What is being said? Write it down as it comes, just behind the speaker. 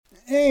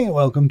Hey,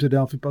 welcome to the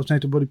Healthy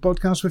Postnatal Body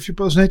Podcast with your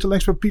postnatal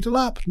expert Peter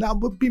Lapp. That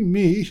would be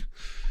me.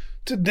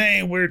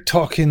 Today we're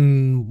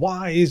talking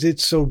why is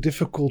it so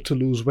difficult to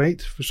lose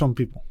weight for some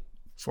people.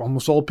 For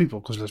almost all people,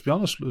 because let's be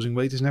honest, losing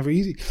weight is never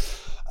easy.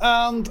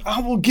 And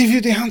I will give you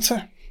the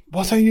answer.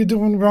 What are you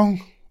doing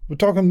wrong? We're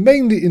talking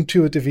mainly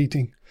intuitive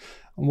eating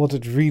and what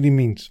it really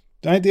means.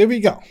 Right, here we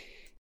go.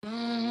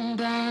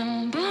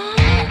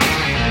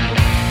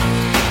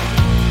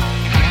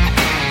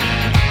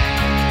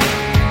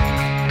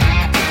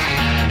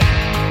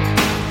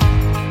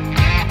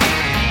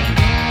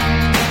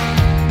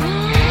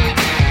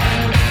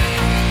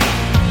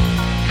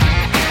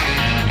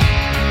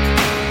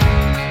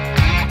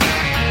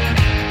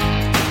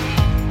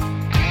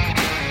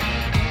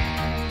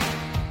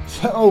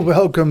 So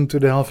welcome to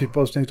the Healthy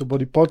Postnatal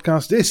Body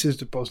Podcast. This is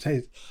the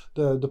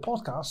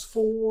podcast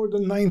for the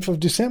 9th of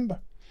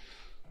December.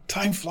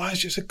 Time flies,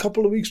 just a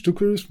couple of weeks to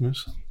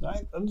Christmas.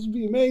 Right? And it'll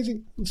be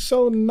amazing. It's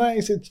so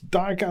nice. It's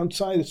dark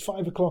outside. It's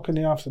 5 o'clock in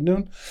the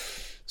afternoon.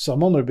 So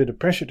I'm under a bit of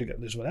pressure to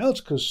get this one out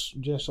because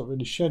Jess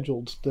already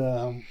scheduled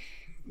the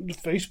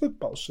Facebook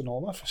posts and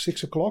all that for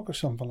 6 o'clock or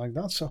something like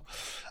that. So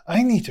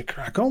I need to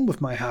crack on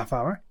with my half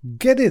hour,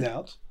 get it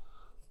out.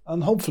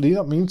 And hopefully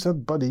that means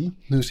that Buddy,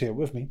 who's here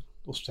with me,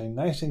 will stay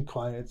nice and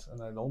quiet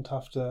and I don't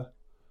have to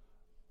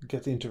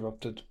get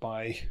interrupted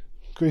by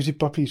crazy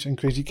puppies and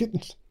crazy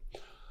kittens.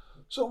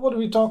 So what are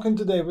we talking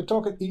today? We're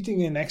talking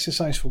eating and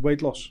exercise for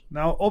weight loss.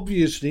 Now,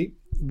 obviously,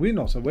 we're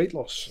not a weight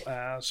loss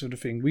sort of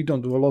thing. We don't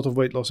do a lot of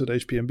weight loss at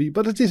HPMB,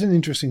 but it is an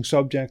interesting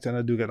subject and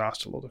I do get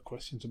asked a lot of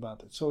questions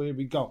about it. So here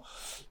we go.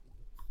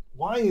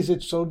 Why is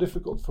it so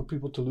difficult for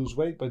people to lose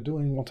weight by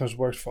doing what has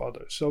worked for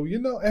others? So,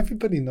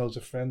 everybody knows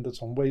a friend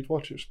that's on Weight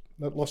Watchers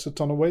that lost a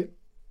ton of weight.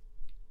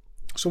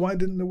 So why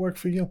didn't it work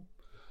for you?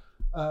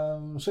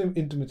 Same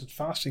intermittent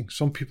fasting.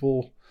 Some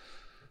people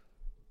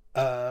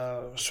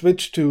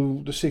switch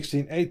to the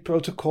 16-8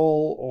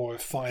 protocol or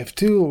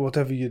 5-2 or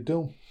whatever you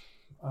do.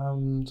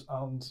 And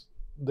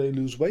they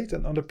lose weight,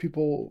 and other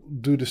people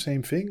do the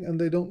same thing and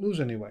they don't lose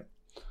any weight.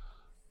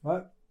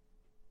 Right?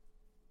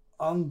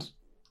 And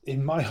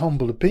in my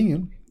humble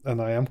opinion,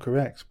 and I am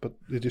correct, but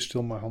it is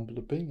still my humble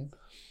opinion,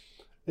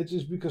 it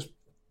is because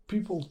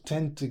people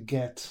tend to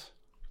get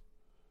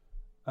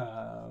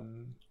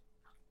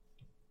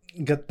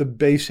the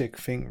basic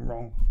thing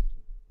wrong.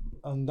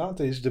 And that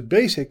is, the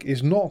basic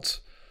is not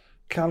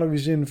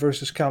calories in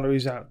versus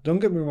calories out. Don't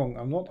get me wrong,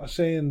 I'm not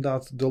saying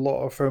that the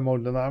law of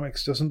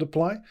thermodynamics doesn't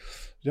apply.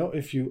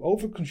 If you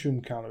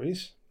overconsume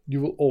calories, you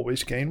will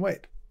always gain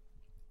weight.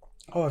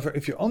 However,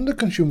 if you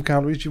underconsume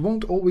calories, you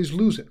won't always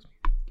lose it.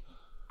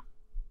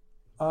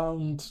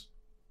 And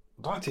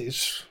that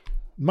is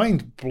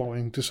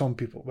mind-blowing to some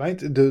people, right?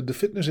 The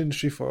fitness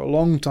industry for a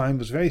long time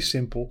was very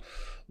simple.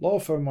 Law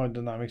of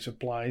thermodynamics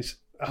applies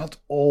at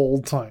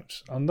all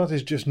times. And that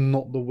is just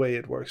not the way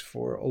it works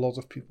for a lot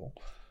of people.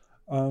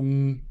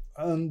 And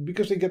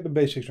because they get the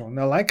basics wrong.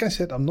 Now, like I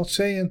said, I'm not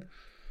saying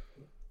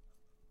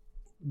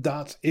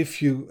that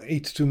if you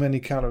eat too many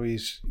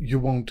calories, you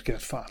won't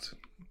get fat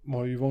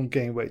or you won't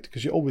gain weight,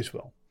 because you always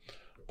will.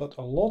 But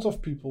a lot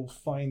of people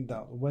find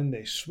that when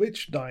they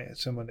switch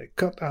diets and when they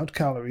cut out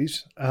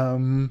calories,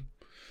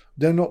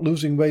 they're not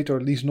losing weight, or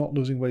at least not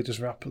losing weight as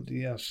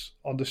rapidly as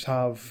others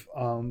have,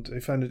 and they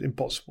find it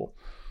impossible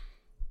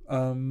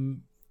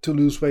to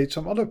lose weight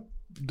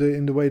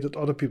in the way that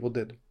other people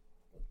did.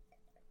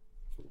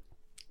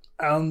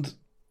 And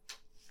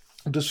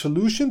the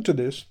solution to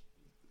this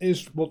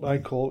is what I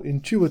call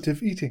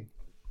intuitive eating.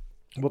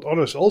 What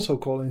others also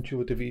call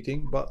intuitive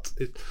eating, but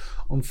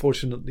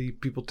unfortunately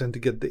people tend to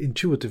get the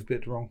intuitive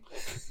bit wrong.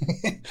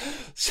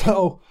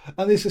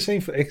 And it's the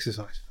same for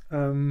exercise,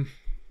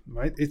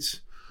 right?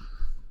 It's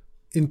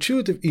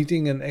intuitive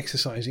eating and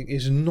exercising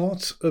is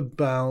not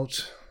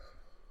about,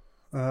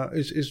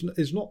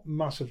 is not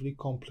massively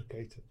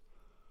complicated.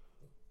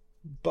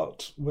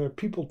 But where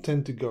people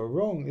tend to go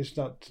wrong is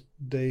that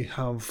they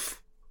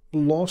have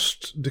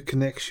lost the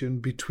connection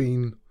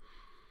between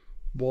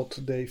what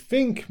they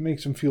think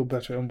makes them feel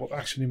better and what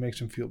actually makes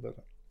them feel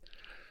better.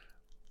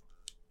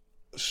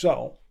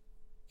 So,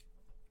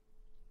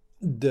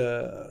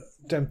 the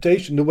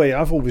temptation, the way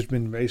I've always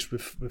been raised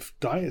with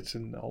diets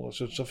and all that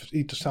sort of stuff, is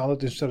eat the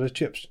salad instead of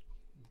chips,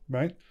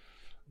 right?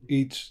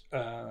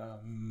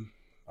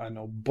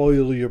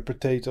 Boil your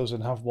potatoes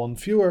and have one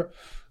fewer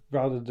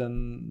rather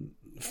than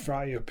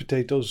fry your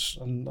potatoes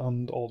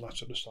and all that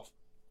sort of stuff.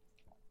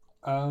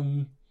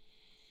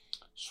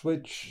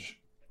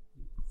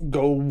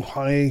 Go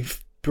high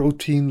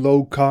protein,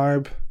 low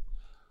carb.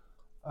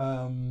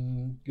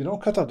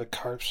 Cut out the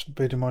carbs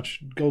pretty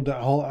much. Go the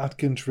whole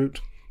Atkins route.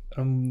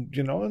 And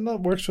that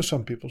works for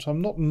some people. So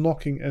I'm not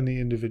knocking any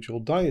individual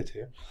diet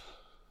here.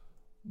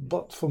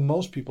 But for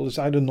most people, it's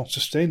either not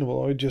sustainable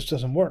or it just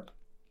doesn't work.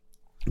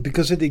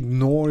 Because it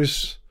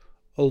ignores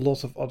a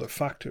lot of other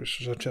factors,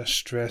 such as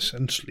stress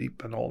and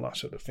sleep and all that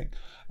sort of thing.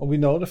 And we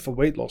know that for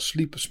weight loss,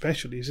 sleep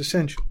especially is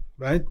essential,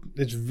 right?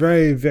 It's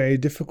very, very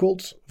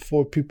difficult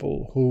for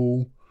people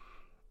who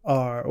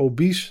are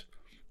obese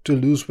to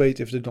lose weight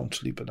if they don't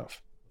sleep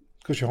enough.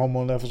 because your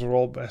hormone levels are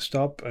all messed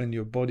up and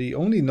your body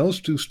only knows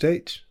 2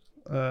 states.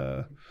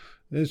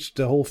 It's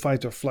the whole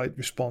fight or flight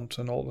response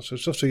and all that sort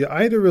of stuff. So you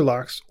either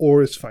relax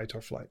or it's fight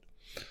or flight.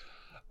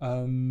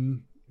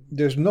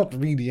 There's not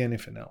really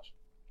anything else.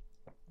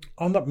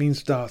 And that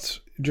means that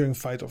during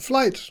fight or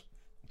flight,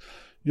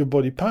 your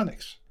body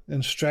panics.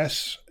 And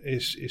stress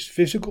is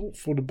physical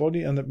for the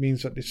body, and that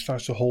means that it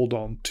starts to hold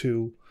on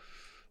to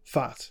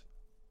fat.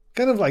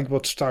 Kind of like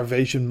what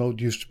starvation mode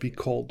used to be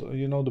called.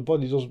 You know, the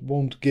body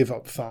won't give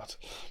up fat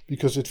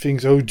because it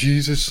thinks, oh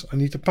Jesus, I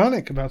need to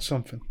panic about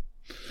something.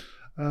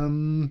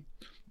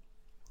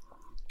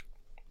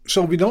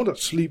 So we know that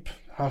sleep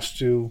has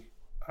to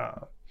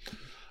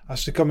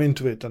come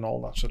into it and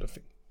all that sort of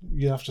thing.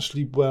 You have to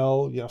sleep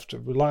well, you have to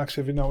relax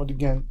every now and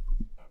again.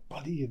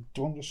 Buddy, you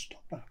don't just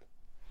stop that.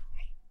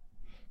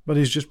 But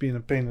he's just being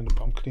a pain in the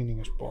bum cleaning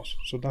his paws.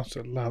 So that's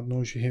a loud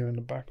noise you hear in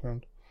the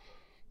background,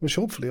 which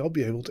hopefully I'll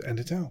be able to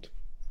edit out.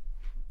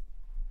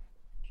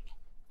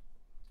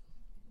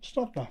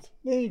 Stop that.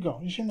 There you go.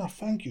 You see now,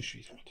 thank you,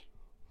 sweetheart.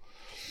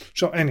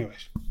 So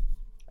anyways,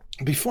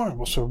 before I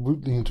was so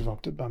rudely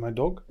interrupted by my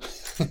dog.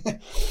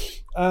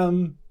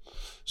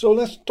 So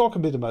let's talk a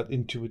bit about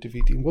intuitive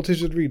eating. What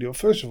is it really? Well,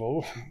 first of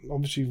all,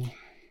 obviously,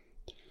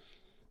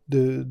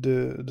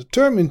 the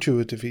term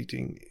intuitive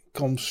eating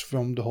comes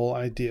from the whole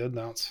idea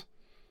that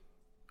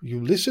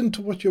you listen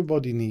to what your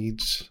body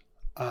needs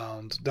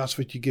and that's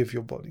what you give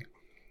your body.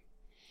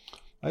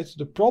 Right?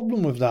 The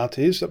problem with that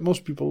is that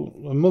most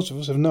of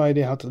us have no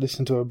idea how to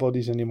listen to our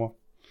bodies anymore.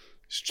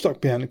 Stuck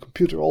behind a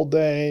computer all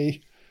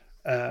day.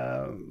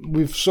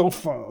 We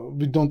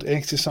don't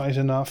exercise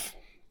enough.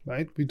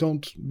 Right? We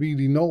don't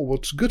really know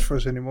what's good for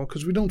us anymore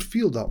because we don't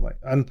feel that way.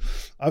 And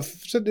I've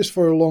said this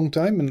for a long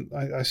time and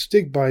I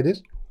stick by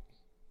this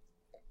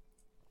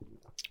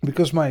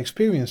because my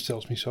experience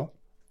tells me so.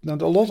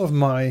 And a lot of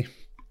I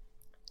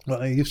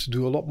used to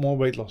do a lot more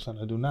weight loss than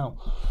I do now.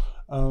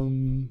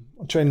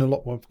 I train a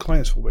lot more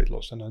clients for weight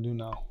loss than I do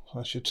now,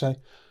 I should say.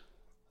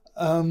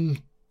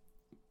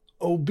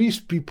 Obese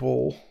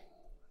people,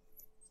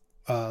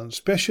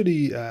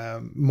 especially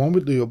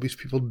morbidly obese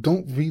people,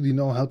 don't really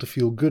know how to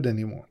feel good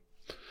anymore.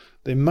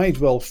 They might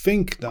well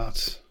think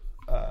that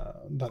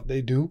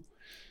they do,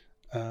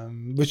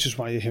 which is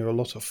why you hear a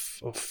lot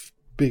of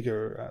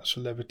bigger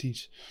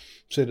celebrities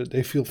say that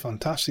they feel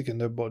fantastic in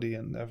their body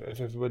and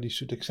everybody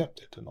should accept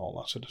it and all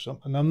that sort of stuff.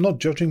 And I'm not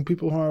judging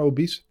people who are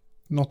obese,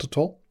 not at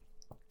all.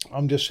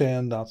 I'm just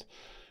saying that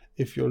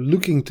if you're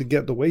looking to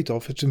get the weight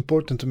off, it's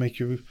important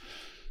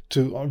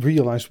to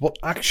realize what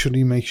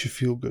actually makes you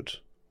feel good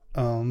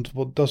and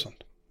what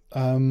doesn't.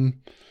 And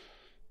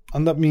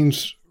that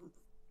means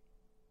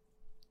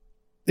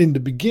in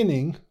the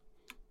beginning,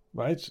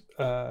 right,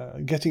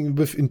 getting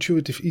with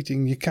intuitive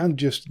eating, you can't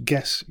just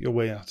guess your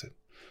way at it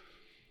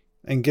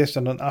and guess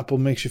that an apple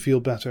makes you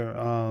feel better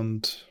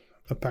and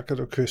a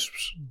packet of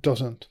crisps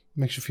doesn't,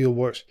 makes you feel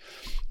worse.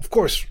 Of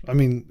course, I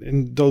mean,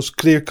 in those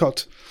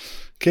clear-cut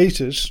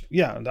cases,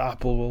 yeah, the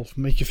apple will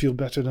make you feel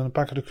better than a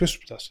packet of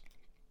crisps does,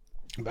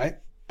 right?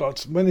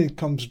 But when it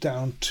comes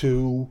down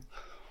to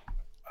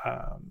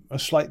a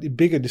slightly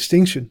bigger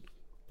distinction,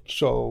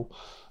 so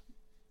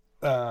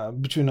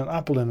between an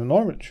apple and an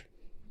orange,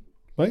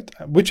 right?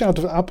 Which out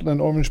of apple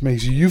and orange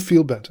makes you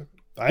feel better?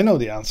 I know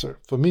the answer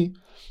for me,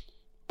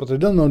 but I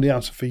don't know the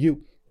answer for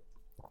you.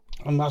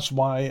 And that's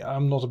why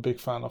I'm not a big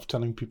fan of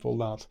telling people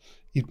that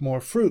eat more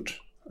fruit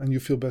and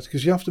you feel better,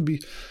 because you have to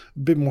be a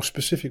bit more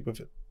specific with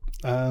it.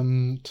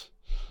 And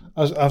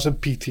as a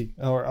PT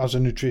or as a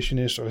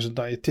nutritionist or as a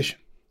dietitian,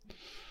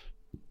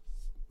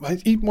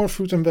 right? Eat more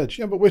fruit and veg.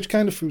 Yeah, but which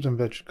kind of fruit and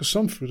veg? Because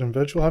some fruit and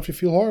veg will have you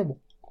feel horrible.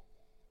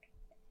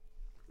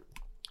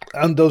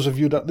 And those of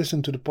you that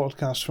listened to the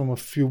podcast from a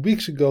few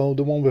weeks ago,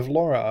 the one with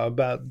Laura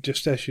about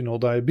gestational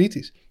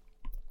diabetes,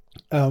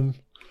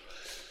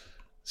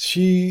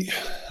 she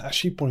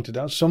pointed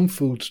out some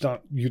foods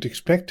that you'd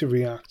expect to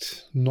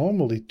react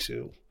normally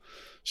to,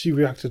 she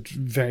reacted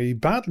very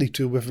badly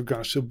to with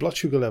regards to blood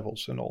sugar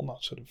levels and all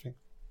that sort of thing.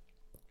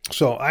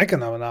 So I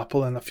can have an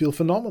apple and I feel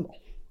phenomenal.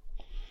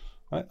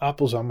 Right?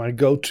 Apples are my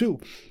go-to.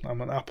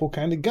 I'm an apple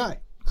kind of guy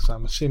because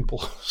I'm a simple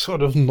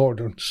sort of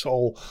northern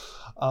soul.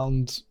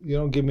 And,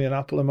 give me an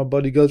apple and my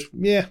body goes,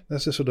 yeah,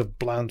 that's the sort of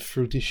bland,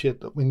 fruity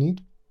shit that we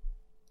need.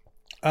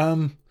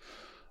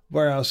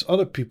 Whereas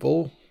other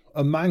people,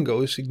 a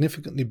mango is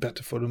significantly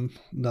better for them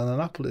than an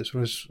apple is.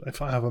 Whereas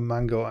if I have a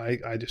mango,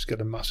 I just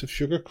get a massive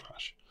sugar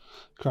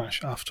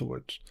crash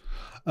afterwards.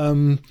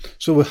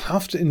 So we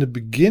have to, in the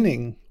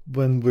beginning,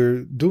 when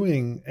we're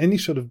doing any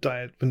sort of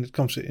diet, when it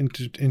comes to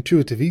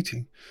intuitive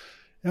eating,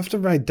 you have to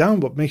write down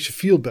what makes you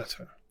feel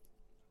better.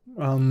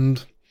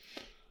 And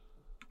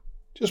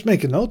just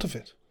make a note of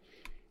it.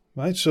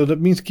 Right? So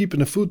that means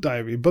keeping a food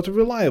diary, but a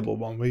reliable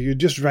one where you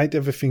just write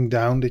everything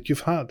down that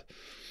you've had.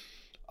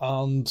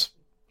 And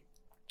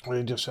where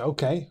you just say,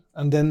 okay,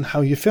 and then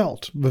how you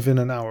felt within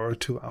an hour or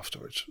two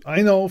afterwards.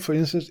 I know, for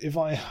instance, if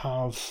I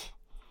have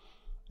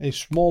a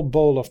small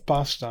bowl of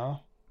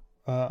pasta,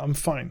 I'm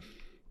fine.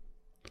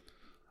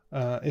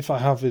 If I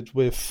have it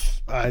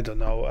with, I don't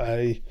know,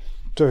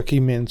 turkey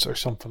mince or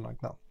something like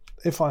that.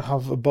 If I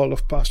have a bowl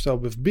of pasta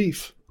with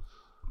beef,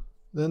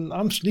 then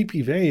I'm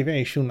sleepy very,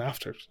 very soon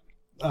after.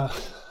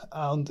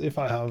 And if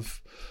I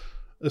have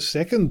a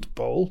second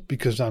bowl,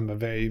 because I'm a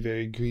very,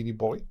 very greedy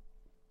boy,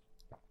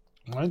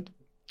 right,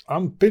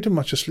 I'm pretty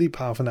much asleep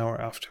half an hour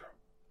after.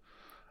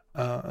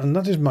 And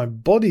that is my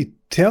body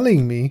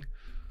telling me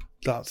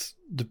that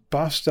the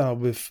pasta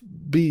with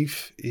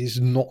beef is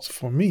not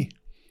for me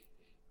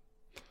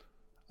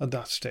at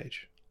that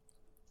stage.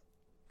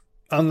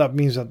 And that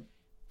means that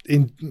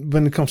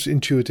when it comes to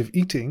intuitive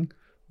eating,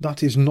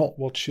 that is not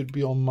what should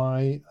be on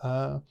my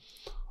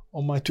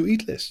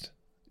to-eat list.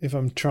 If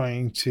I'm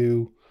trying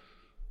to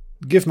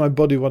give my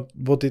body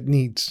what it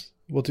needs,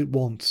 what it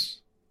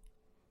wants,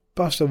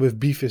 pasta with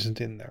beef isn't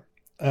in there.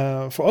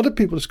 For other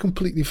people, it's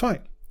completely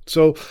fine.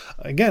 So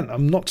again,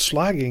 I'm not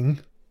slagging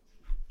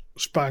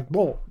spag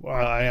bol. Well,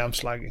 I am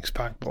slagging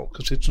spag bol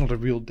because it's not a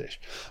real dish,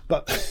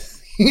 but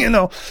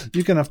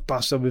you can have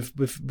pasta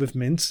with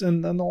mince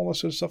and all that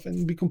sort of stuff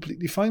and be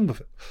completely fine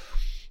with it.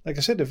 Like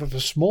I said, if I have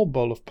a small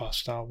bowl of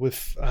pasta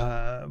with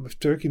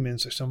turkey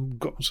mince or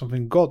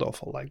something god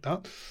awful like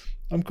that,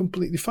 I'm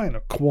completely fine, or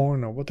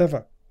corn or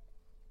whatever.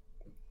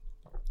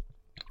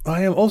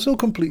 I am also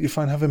completely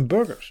fine having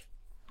burgers.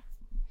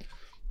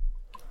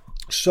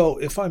 So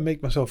if I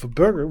make myself a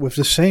burger with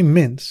the same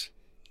mince,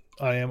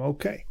 I am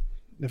okay.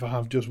 If I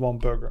have just one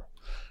burger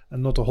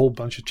and not a whole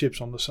bunch of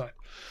chips on the side.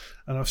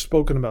 And I've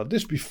spoken about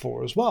this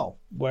before as well,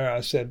 where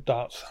I said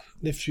that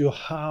if you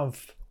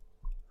have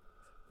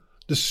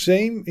the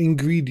same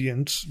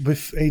ingredients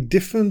with a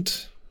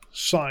different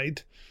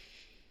side,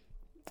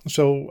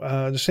 so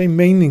the same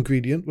main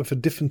ingredient with a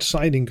different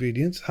side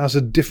ingredient has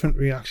a different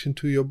reaction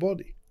to your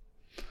body.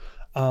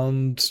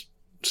 And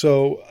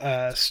so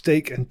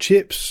steak and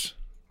chips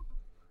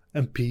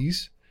and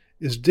peas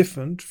is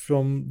different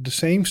from the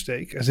same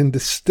steak, as in the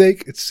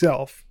steak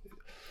itself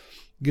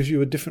gives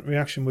you a different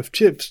reaction with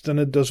chips than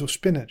it does with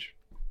spinach.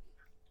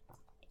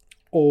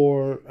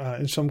 Or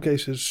in some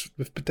cases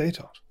with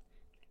potatoes.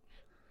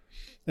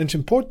 And it's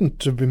important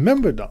to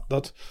remember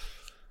that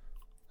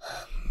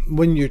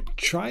when you're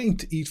trying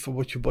to eat for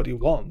what your body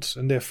wants,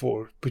 and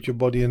therefore put your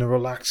body in a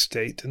relaxed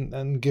state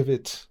and give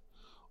it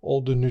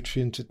all the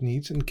nutrients it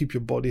needs and keep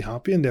your body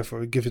happy, and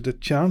therefore give it a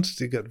chance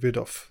to get rid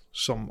of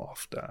some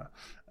of the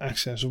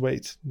excess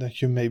weight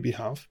that you maybe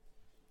have.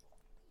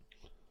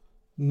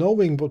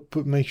 Knowing what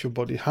makes your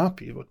body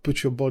happy, what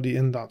puts your body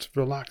in that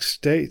relaxed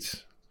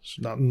state,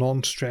 so that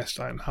non-stressed,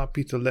 I'm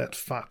happy to let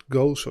fat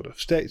go sort of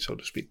state, so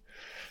to speak,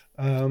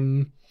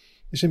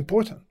 is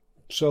important.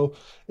 So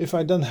if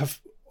I then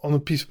have on a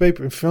piece of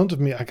paper in front of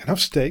me, I can have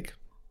steak,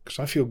 because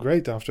I feel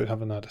great after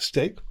having had a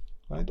steak,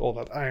 right? All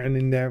that iron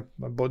in there,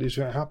 my body is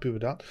very happy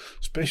with that,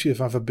 especially if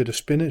I have a bit of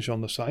spinach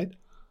on the side.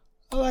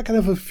 Well, I can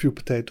have a few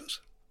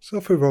potatoes, so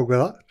nothing wrong with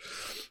that.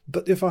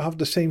 But if I have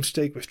the same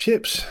steak with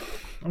chips,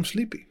 I'm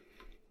sleepy,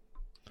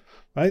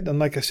 right? And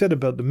like I said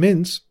about the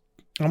mince,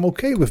 I'm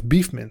okay with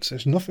beef mince.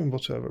 There's nothing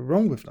whatsoever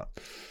wrong with that.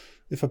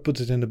 If I put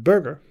it in a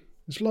burger,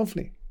 it's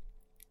lovely.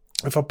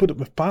 If I put it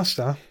with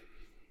pasta,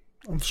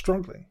 I'm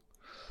struggling,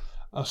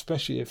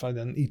 especially if I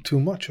then eat too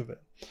much of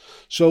it.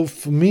 So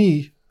for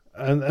me,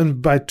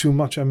 and by too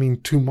much, I mean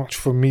too much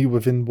for me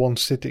within one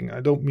sitting. I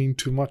don't mean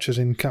too much as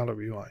in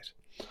calorie-wise.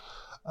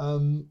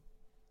 And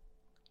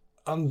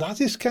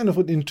that is kind of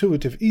what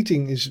intuitive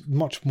eating is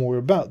much more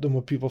about than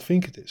what people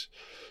think it is.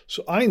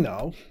 So I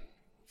know,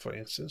 for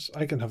instance,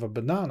 I can have a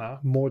banana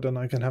more than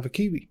I can have a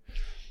kiwi.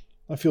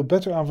 I feel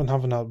better after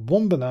having had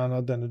one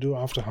banana than I do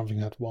after having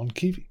had one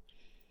kiwi.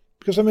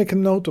 Because I make a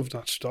note of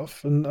that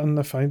stuff and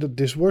I find that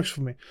this works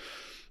for me.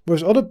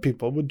 Whereas other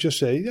people would just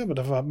say, yeah, but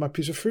I've had my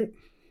piece of fruit.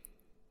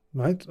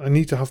 Right? I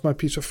need to have my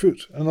piece of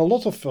fruit. And a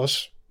lot of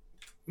us,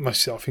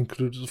 myself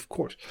included, of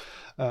course,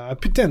 I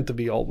pretend to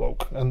be all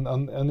woke and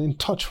in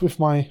touch with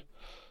my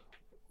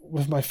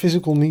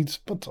physical needs,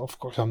 but of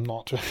course I'm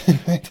not.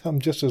 Right? I'm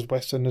just as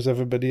Western as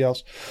everybody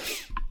else.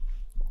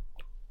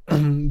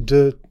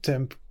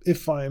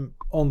 If I'm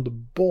on the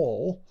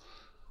ball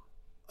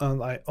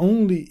and I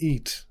only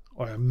eat,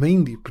 or I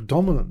mainly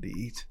predominantly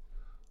eat,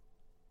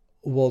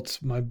 what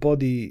my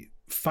body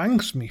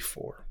thanks me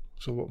for.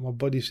 So what my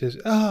body says,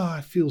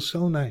 I feel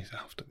so nice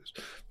after this.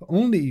 I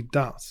only eat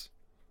that.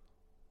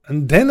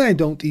 And then I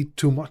don't eat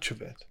too much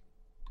of it.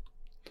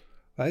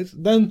 Right?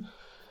 Then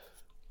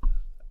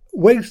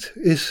weight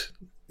is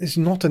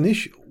not an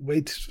issue.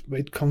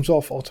 Weight comes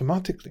off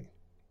automatically.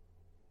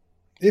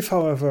 If,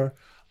 however,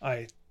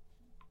 I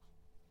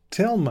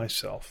tell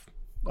myself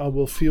I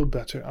will feel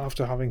better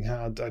after having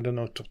had, I don't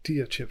know,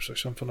 tortilla chips or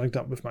something like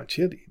that with my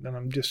chili, then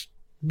I'm just,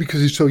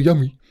 because it's so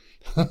yummy,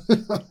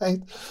 right?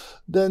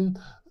 Then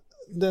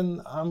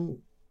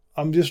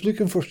I'm just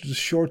looking for the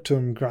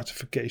short-term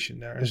gratification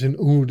there, as in,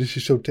 oh, this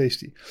is so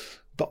tasty.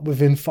 But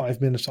within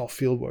 5 minutes, I'll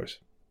feel worse.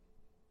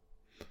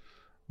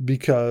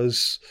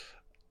 Because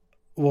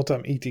what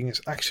I'm eating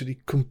is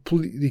actually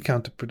completely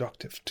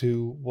counterproductive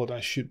to what I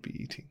should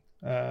be eating,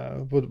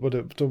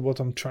 what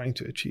I'm trying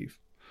to achieve,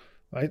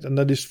 right? And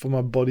that is for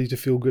my body to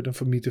feel good and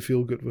for me to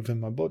feel good within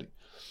my body.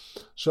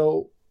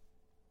 So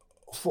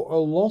for a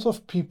lot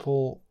of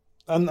people,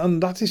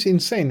 and that is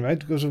insane, right?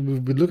 Because we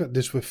look at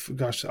this with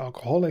regards to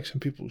alcoholics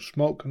and people who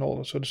smoke and all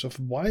that sort of stuff.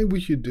 Why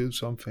would you do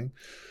something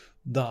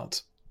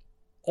that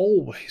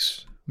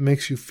always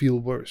makes you feel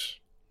worse?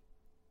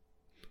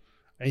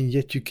 And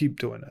yet you keep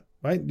doing it,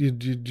 right?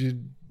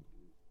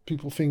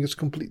 People think it's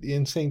completely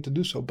insane to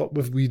do so, but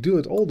we do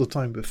it all the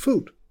time with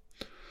food.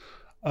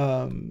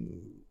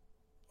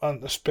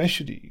 And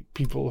especially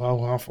people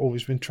who have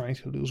always been trying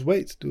to lose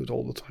weight do it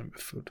all the time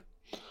with food.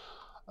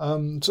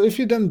 So if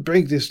you then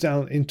break this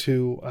down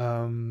into,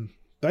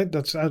 right,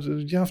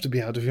 you have to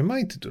be out of your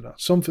mind to do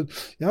that.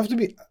 You have to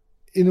be,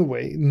 in a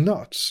way,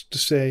 nuts to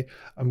say,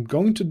 I'm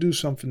going to do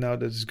something now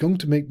that is going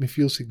to make me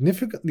feel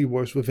significantly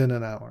worse within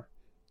an hour.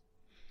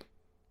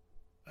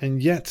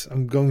 And yet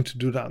I'm going to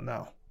do that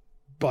now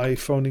by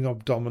phoning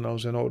up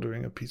Domino's and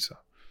ordering a pizza.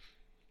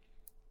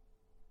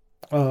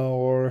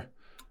 Or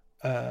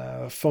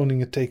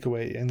phoning a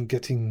takeaway and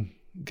getting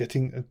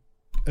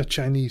a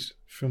Chinese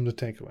from the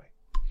takeaway,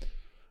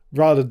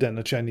 rather than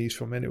a Chinese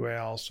from anywhere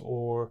else,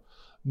 or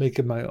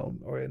making my own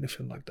or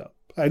anything like that.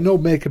 I know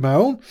making my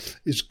own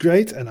is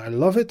great and I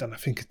love it and I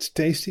think it's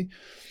tasty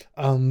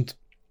and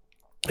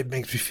it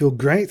makes me feel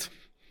great.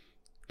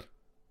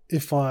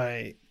 If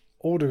I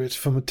order it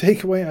from a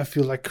takeaway, I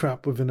feel like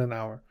crap within an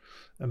hour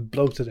and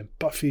bloated and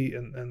puffy,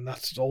 and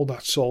that's all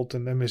that salt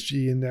and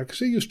MSG in there because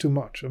they use too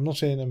much. I'm not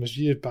saying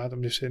MSG is bad,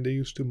 I'm just saying they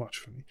use too much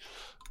for me.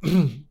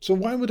 So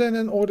why would I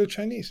then order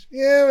Chinese?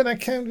 Yeah, but I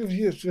can't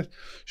use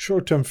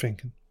short-term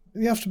thinking.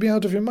 You have to be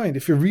out of your mind.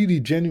 If you're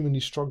really genuinely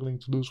struggling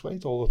to lose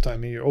weight all the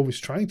time and you're always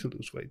trying to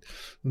lose weight,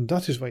 then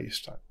that is where you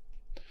start.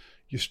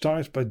 You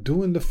start by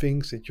doing the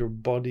things that your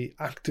body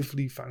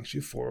actively thanks you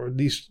for, or at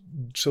least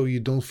so you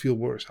don't feel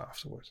worse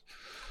afterwards.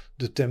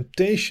 The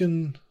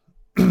temptation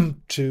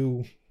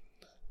to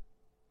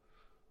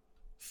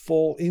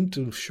fall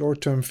into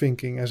short-term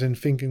thinking, as in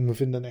thinking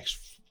for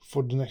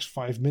the next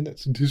 5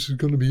 minutes, this is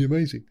going to be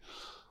amazing.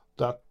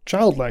 That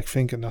childlike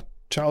thinking, that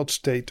child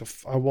state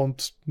of I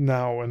want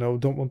now and I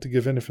don't want to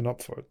give anything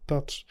up for it.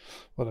 That's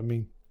what I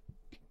mean.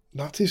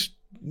 That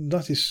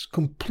is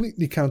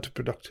completely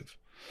counterproductive.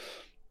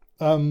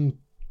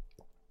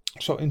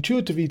 So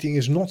intuitive eating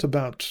is not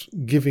about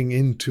giving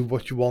in to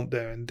what you want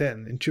there and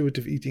then.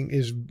 Intuitive eating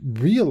is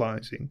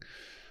realizing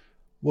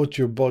what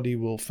your body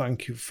will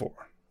thank you for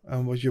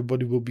and what your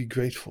body will be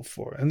grateful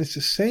for. And it's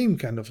the same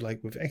kind of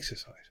like with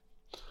exercise.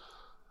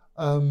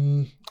 A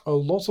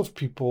lot of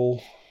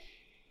people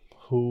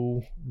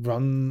who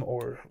run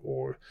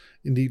or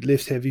indeed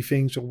lift heavy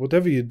things or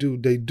whatever you do,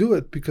 they do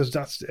it because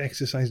that's the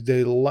exercise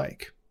they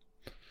like.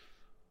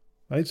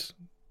 Right?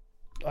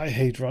 I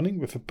hate running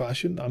with a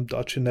passion. I'm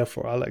Dutch and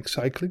therefore I like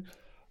cycling.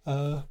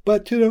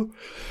 But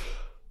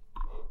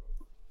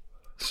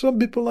some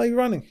people like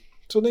running.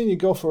 So then you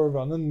go for a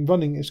run, and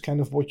running is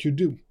kind of what you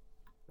do.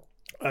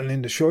 And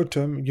in the short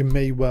term, you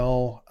may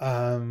well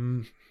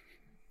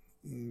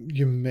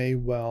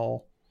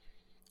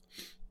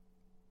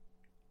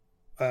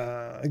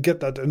get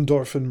that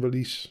endorphin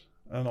release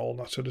and all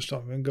that sort of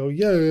stuff and go,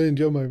 yeah, I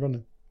enjoy my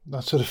running.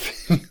 That sort of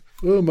thing.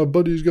 Oh, my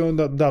body's going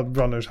that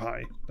runner's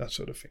high. That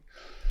sort of thing.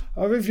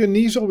 However, if your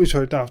knees always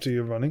hurt after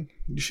you're running,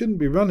 you shouldn't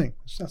be running.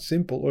 It's that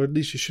simple, or at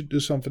least you should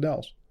do something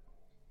else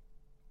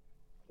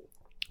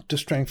to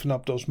strengthen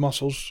up those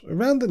muscles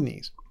around the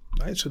knees.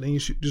 Right? So then you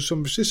should do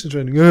some resistance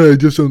training. Oh, I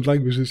just don't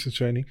like resistance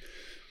training.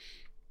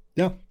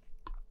 Yeah.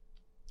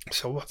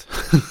 So what?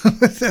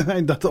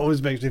 That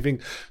always makes me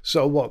think,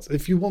 so what?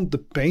 If you want the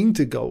pain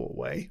to go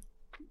away,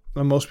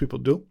 and most people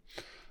do,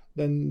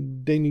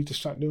 then they need to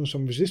start doing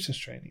some resistance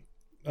training.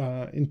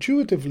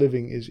 Intuitive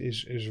living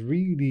is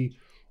really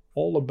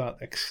all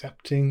about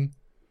accepting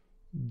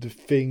the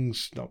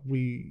things that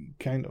we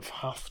kind of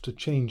have to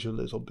change a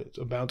little bit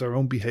about our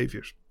own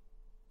behaviors.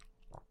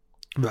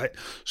 Right.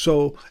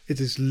 So it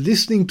is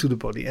listening to the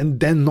body and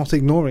then not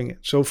ignoring it.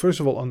 So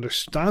first of all,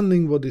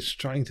 understanding what it's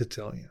trying to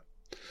tell you.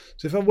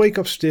 So if I wake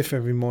up stiff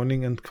every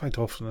morning, and quite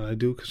often I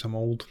do because I'm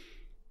old,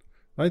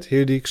 right?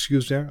 Hear the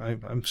excuse there.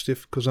 I'm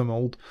stiff because I'm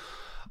old.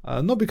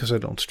 Not because I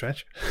don't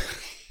stretch.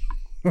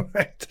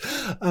 Right.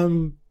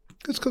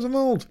 It's because I'm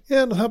old.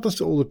 Yeah, that happens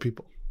to older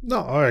people.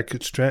 No, I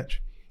could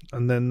stretch.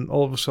 And then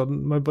all of a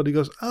sudden my body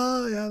goes,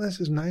 oh yeah, this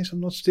is nice.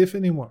 I'm not stiff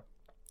anymore.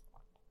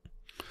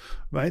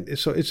 Right?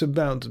 So it's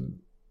about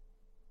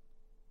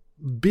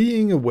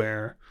being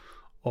aware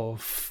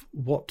of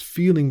what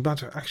feeling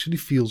better actually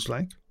feels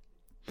like.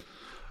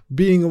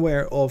 Being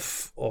aware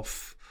of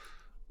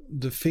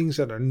the things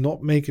that are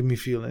not making me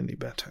feel any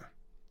better.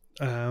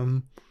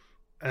 And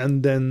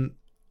then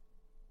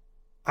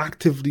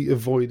actively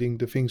avoiding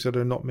the things that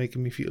are not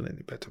making me feel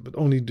any better, but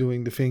only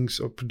doing the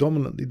things, or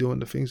predominantly doing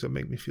the things that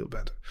make me feel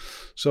better.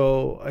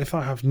 So if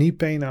I have knee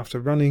pain after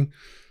running,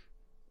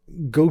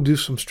 go do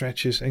some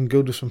stretches and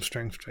go do some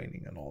strength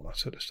training and all that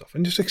sort of stuff.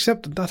 And just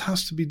accept that that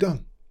has to be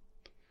done.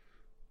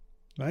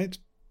 Right?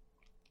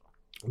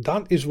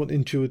 That is what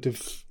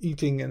intuitive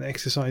eating and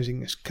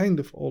exercising is kind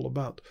of all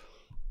about.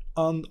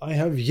 And I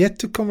have yet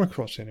to come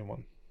across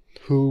anyone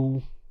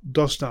who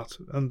does that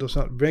and does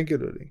that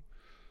regularly.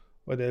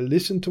 where they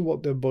listen to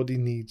what their body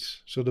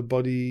needs. So the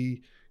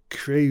body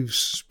craves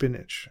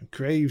spinach,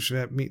 craves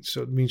red meat.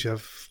 So it means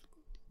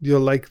you're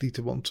likely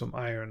to want some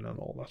iron and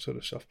all that sort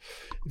of stuff.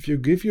 If you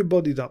give your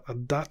body that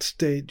at that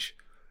stage,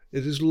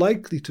 it is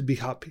likely to be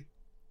happy.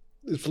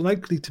 It's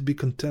likely to be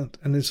content,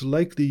 and it's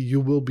likely you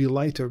will be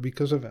lighter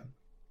because of it.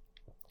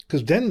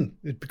 Because then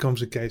it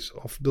becomes a case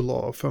of the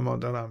law of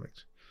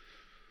thermodynamics.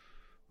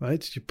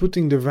 Right? You're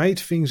putting the right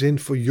things in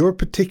for your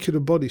particular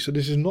body. So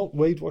this is not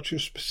Weight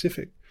Watchers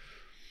specific.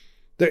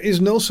 There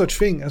is no such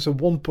thing as a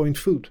 1-point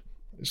food.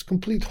 It's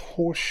complete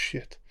horse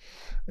shit.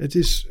 It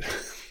is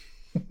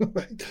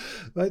right?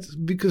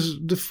 Because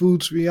the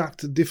foods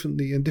react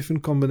differently in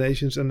different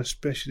combinations and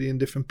especially in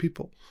different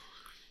people.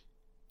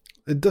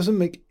 It doesn't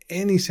make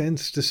any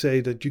sense to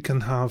say that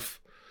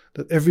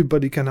that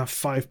everybody can have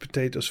 5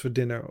 potatoes for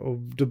dinner, or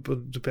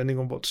depending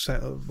on what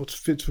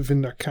fits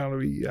within their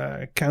calorie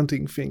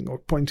counting thing or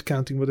point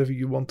counting, whatever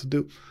you want to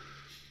do.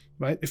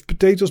 Right? If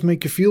potatoes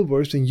make you feel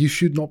worse, then you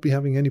should not be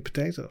having any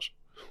potatoes.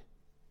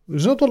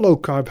 It's not a low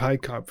carb, high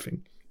carb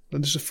thing.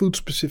 That is a food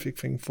specific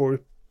thing for a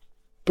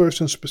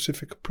person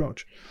specific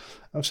approach.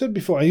 I've said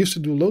before, I used to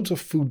do loads of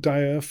food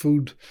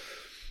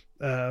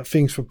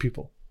things for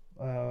people.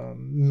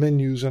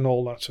 Menus and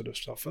all that sort of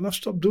stuff. And I've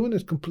stopped doing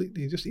it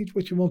completely. Just eat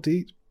what you want to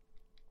eat.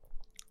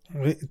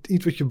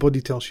 Eat what your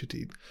body tells you to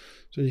eat.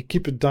 So you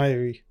keep a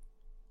diary.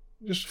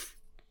 Just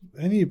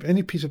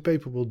any piece of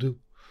paper will do.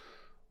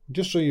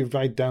 Just so you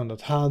write down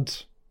that had,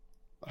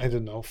 I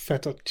don't know,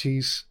 feta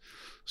cheese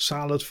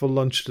salad for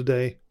lunch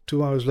today.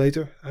 2 hours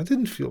later, I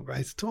didn't feel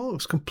right at all. I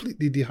was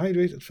completely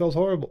dehydrated. It felt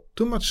horrible.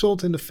 Too much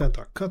salt in the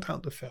feta. Cut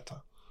out the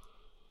feta.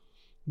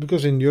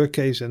 Because in your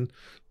case, and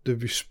the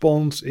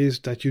response is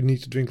that you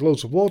need to drink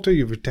loads of water,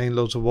 you retain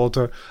loads of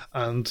water,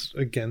 and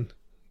again,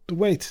 the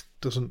weight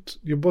doesn't,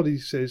 your body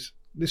says,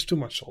 there's too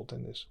much salt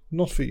in this.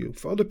 Not for you.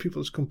 For other people,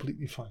 it's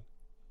completely fine.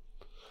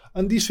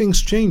 And these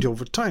things change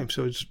over time,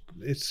 so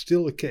it's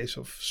still a case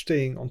of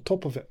staying on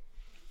top of it.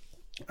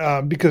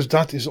 Because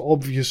that is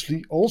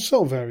obviously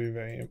also very,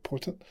 very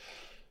important.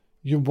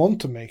 You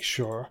want to make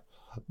sure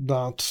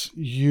that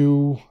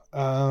you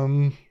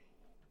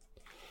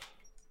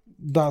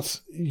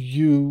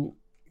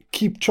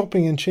keep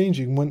chopping and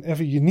changing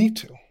whenever you need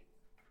to,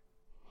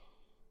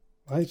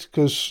 right?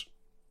 Because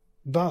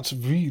that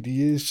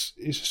really is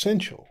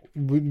essential.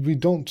 We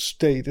don't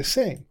stay the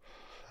same,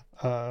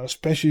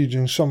 especially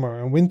during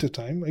summer and winter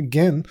time.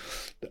 Again,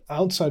 the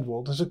outside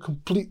world has a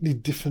completely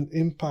different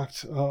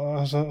impact,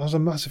 has a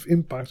massive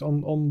impact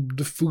on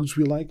the foods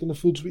we like and the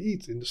foods we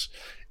eat. In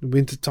the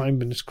winter time,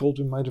 when it's cold,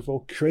 we might as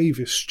well crave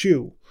a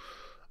stew,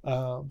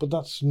 but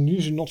that's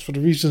usually not for the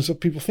reasons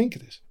that people think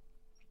it is.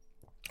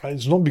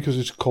 It's not because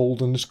it's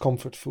cold and it's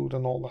comfort food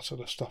and all that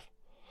sort of stuff.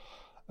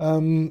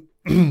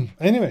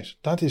 Anyways,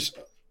 that is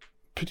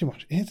pretty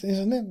much it,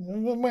 isn't it?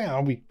 Where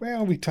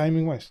are we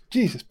timing wise?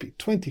 Jesus, Pete,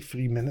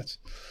 23 minutes.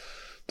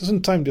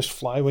 Doesn't time just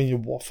fly when you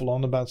waffle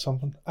on about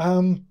something?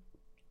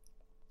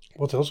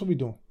 What else are we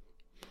doing?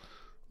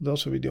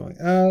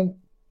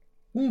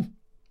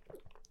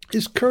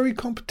 It's curry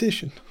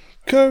competition.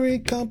 Curry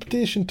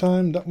competition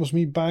time. That was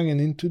me banging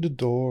into the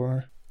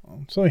door.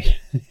 Sorry.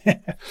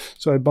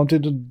 So I bumped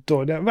into the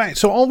door there. Right,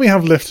 so all we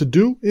have left to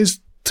do is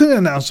to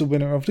announce the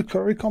winner of the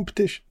curry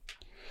competition.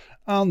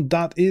 And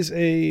that is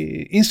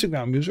a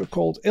Instagram user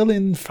called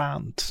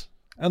Elinfant.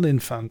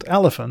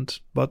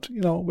 Elephant, but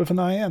with an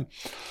IN.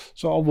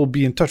 So I will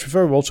be in touch with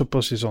her. We'll also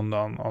post this on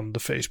the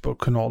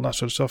Facebook and all that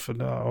sort of stuff,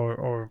 and,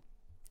 or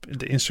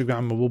the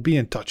Instagram. We'll be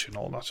in touch and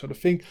all that sort of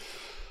thing.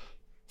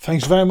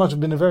 Thanks very much. It's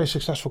been a very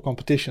successful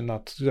competition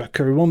that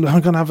curry won.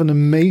 I'm going to have an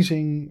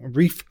amazing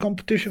reef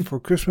competition for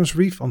Christmas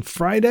reef on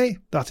Friday.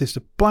 That is the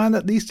plan,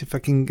 at least, if I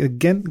can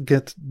again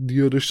get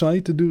the other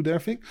side to do their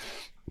thing,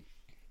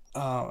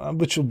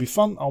 which will be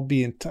fun. I'll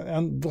be in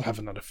and we'll have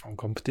another fun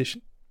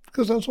competition,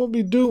 because that's what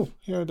we do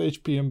here at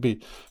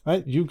HPMB,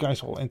 right? You guys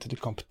all enter the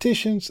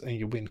competitions and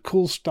you win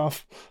cool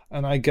stuff,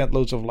 and I get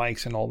loads of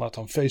likes and all that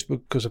on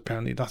Facebook, because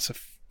apparently that's a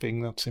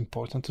thing that's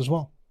important as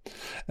well.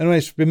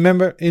 Anyways,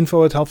 remember,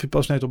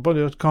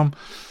 info@healthypostnatalbody.com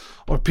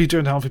or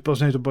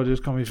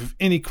peter@healthypostnatalbody.com. If you have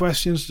any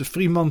questions, the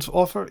 3 months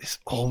offer is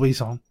always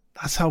on.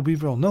 That's how we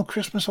roll. No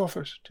Christmas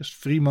offers, just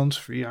 3 months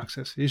free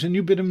access. Here's a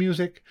new bit of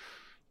music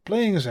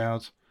playing us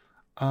out,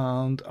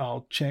 and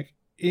I'll check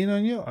in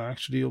on you.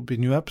 Actually, it'll be a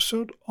new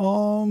episode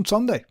on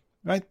Sunday.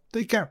 Right?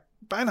 Take care.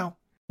 Bye now.